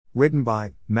Written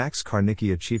by Max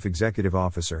Karnicki, a Chief Executive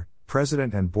Officer,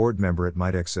 President and Board Member at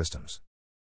Mitek Systems.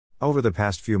 Over the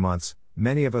past few months,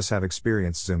 many of us have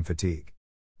experienced Zoom fatigue.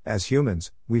 As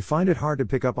humans, we find it hard to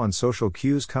pick up on social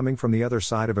cues coming from the other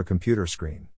side of a computer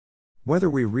screen. Whether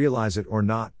we realize it or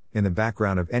not, in the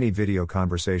background of any video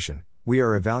conversation, we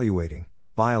are evaluating,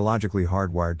 biologically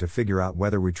hardwired to figure out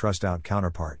whether we trust our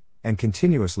counterpart, and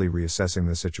continuously reassessing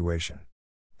the situation.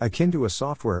 Akin to a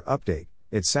software update,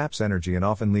 it saps energy and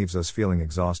often leaves us feeling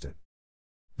exhausted.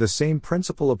 The same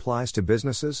principle applies to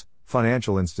businesses,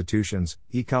 financial institutions,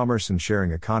 e-commerce and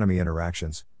sharing economy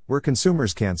interactions, where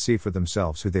consumers can't see for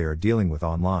themselves who they are dealing with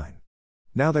online.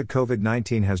 Now that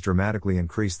COVID-19 has dramatically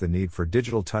increased the need for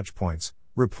digital touchpoints,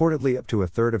 reportedly up to a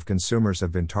third of consumers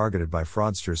have been targeted by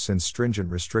fraudsters since stringent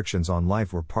restrictions on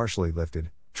life were partially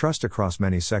lifted, trust across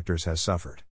many sectors has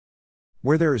suffered.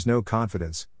 Where there is no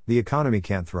confidence, the economy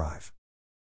can't thrive.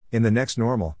 In the next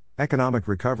normal, economic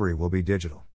recovery will be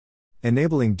digital.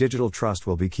 Enabling digital trust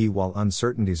will be key while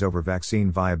uncertainties over vaccine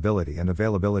viability and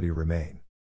availability remain.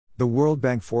 The World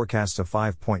Bank forecasts a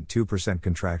 5.2%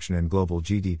 contraction in global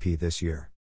GDP this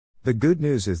year. The good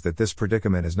news is that this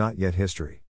predicament is not yet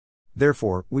history.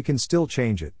 Therefore, we can still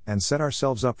change it and set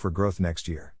ourselves up for growth next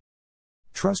year.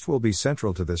 Trust will be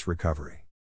central to this recovery.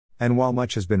 And while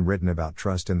much has been written about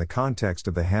trust in the context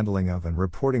of the handling of and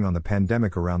reporting on the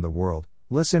pandemic around the world,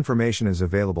 less information is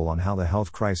available on how the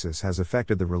health crisis has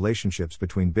affected the relationships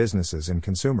between businesses and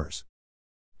consumers.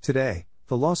 Today,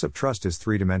 the loss of trust is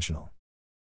three-dimensional.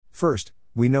 First,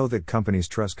 we know that companies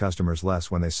trust customers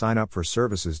less when they sign up for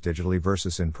services digitally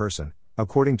versus in person,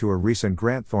 according to a recent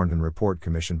Grant Thornton report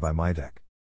commissioned by Mitek.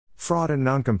 Fraud and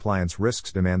noncompliance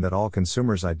risks demand that all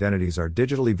consumers' identities are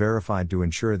digitally verified to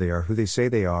ensure they are who they say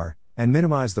they are, and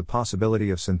minimize the possibility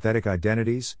of synthetic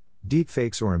identities,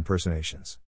 deepfakes or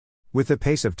impersonations. With the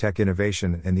pace of tech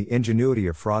innovation and the ingenuity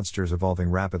of fraudsters evolving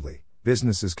rapidly,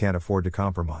 businesses can't afford to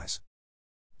compromise.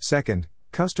 Second,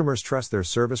 customers trust their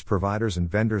service providers and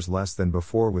vendors less than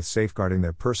before with safeguarding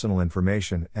their personal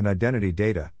information and identity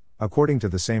data, according to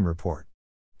the same report.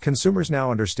 Consumers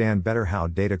now understand better how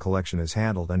data collection is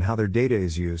handled and how their data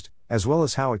is used, as well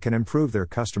as how it can improve their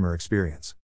customer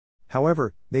experience.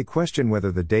 However, they question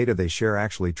whether the data they share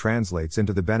actually translates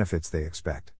into the benefits they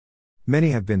expect.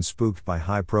 Many have been spooked by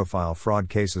high-profile fraud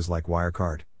cases like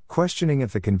Wirecard, questioning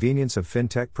if the convenience of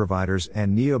fintech providers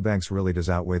and neobanks really does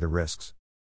outweigh the risks.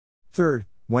 Third,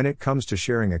 when it comes to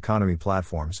sharing economy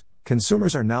platforms,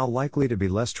 consumers are now likely to be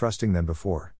less trusting than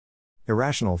before.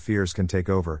 Irrational fears can take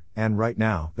over, and right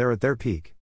now, they're at their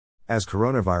peak. As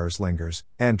coronavirus lingers,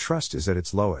 and trust is at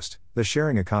its lowest, the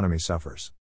sharing economy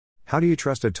suffers. How do you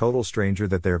trust a total stranger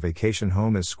that their vacation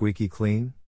home is squeaky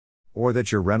clean? Or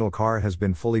that your rental car has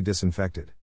been fully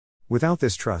disinfected? Without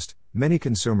this trust, many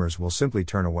consumers will simply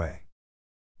turn away.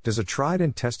 Does a tried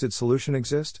and tested solution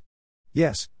exist?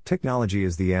 Yes, technology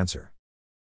is the answer.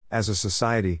 As a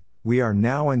society, we are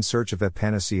now in search of a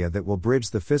panacea that will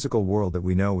bridge the physical world that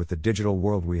we know with the digital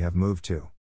world we have moved to.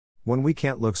 When we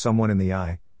can't look someone in the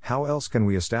eye, how else can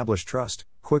we establish trust,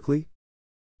 quickly?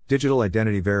 Digital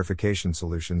identity verification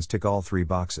solutions tick all three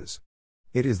boxes.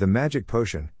 It is the magic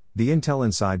potion, the Intel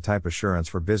Inside type assurance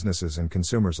for businesses and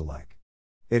consumers alike.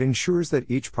 It ensures that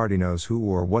each party knows who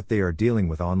or what they are dealing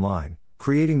with online,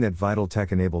 creating that vital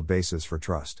tech-enabled basis for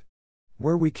trust.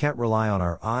 Where we can't rely on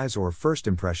our eyes or first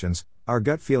impressions, our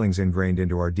gut feelings ingrained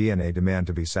into our DNA demand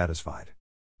to be satisfied.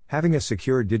 Having a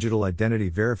secure digital identity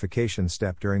verification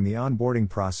step during the onboarding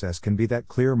process can be that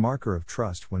clear marker of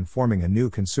trust when forming a new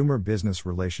consumer-business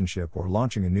relationship or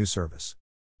launching a new service.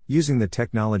 Using the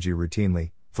technology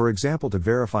routinely, for example to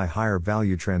verify higher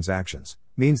value transactions,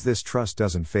 means this trust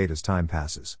doesn't fade as time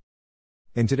passes.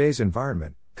 In today's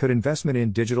environment, could investment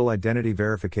in digital identity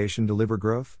verification deliver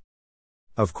growth?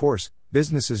 Of course,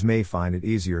 businesses may find it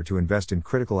easier to invest in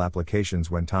critical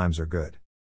applications when times are good.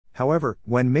 However,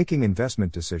 when making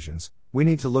investment decisions, we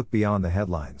need to look beyond the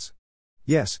headlines.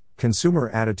 Yes, consumer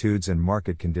attitudes and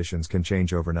market conditions can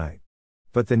change overnight.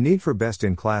 But the need for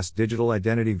best-in-class digital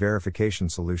identity verification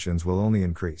solutions will only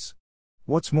increase.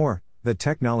 What's more, the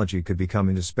technology could become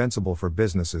indispensable for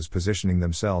businesses positioning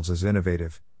themselves as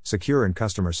innovative, secure and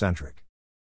customer-centric.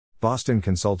 Boston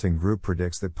Consulting Group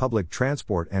predicts that public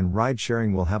transport and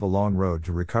ride-sharing will have a long road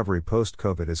to recovery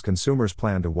post-COVID as consumers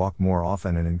plan to walk more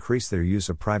often and increase their use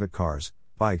of private cars,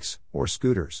 bikes, or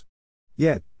scooters.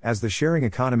 Yet, as the sharing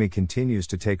economy continues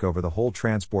to take over the whole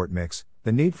transport mix,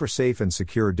 the need for safe and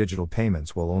secure digital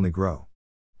payments will only grow.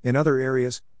 In other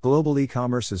areas, global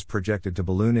e-commerce is projected to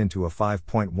balloon into a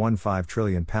 £5.15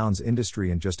 trillion industry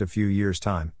in just a few years'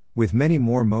 time, with many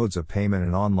more modes of payment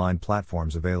and online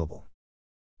platforms available.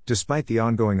 Despite the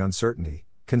ongoing uncertainty,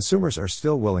 consumers are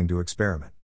still willing to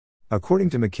experiment. According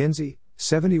to McKinsey,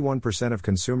 71% of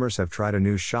consumers have tried a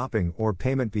new shopping or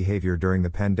payment behavior during the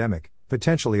pandemic,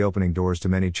 potentially opening doors to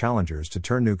many challengers to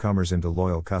turn newcomers into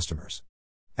loyal customers.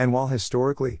 And while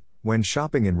historically, when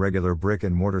shopping in regular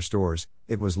brick-and-mortar stores,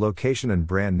 it was location and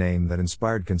brand name that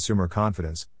inspired consumer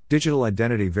confidence, digital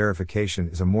identity verification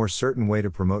is a more certain way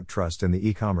to promote trust in the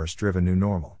e-commerce-driven new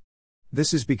normal.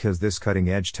 This is because this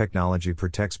cutting-edge technology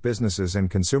protects businesses and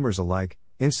consumers alike,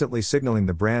 instantly signaling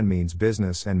the brand means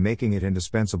business and making it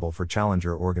indispensable for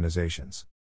challenger organizations.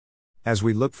 As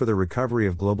we look for the recovery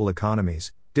of global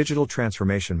economies, digital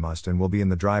transformation must and will be in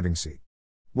the driving seat.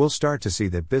 We'll start to see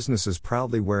that businesses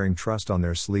proudly wearing trust on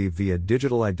their sleeve via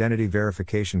digital identity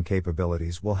verification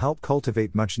capabilities will help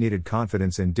cultivate much-needed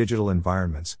confidence in digital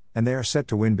environments, and they are set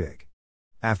to win big.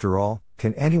 After all,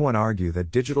 can anyone argue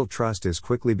that digital trust is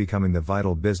quickly becoming the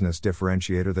vital business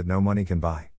differentiator that no money can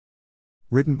buy?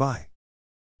 Written by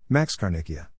Max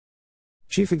Carnicchia,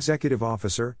 Chief Executive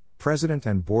Officer, President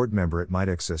and Board Member at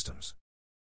Midex Systems.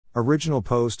 Original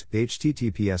post,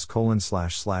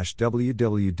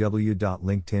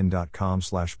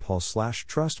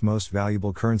 https://www.linkedin.com/pulse/trust most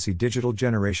valuable currency digital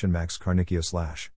generation Max Carnicchia /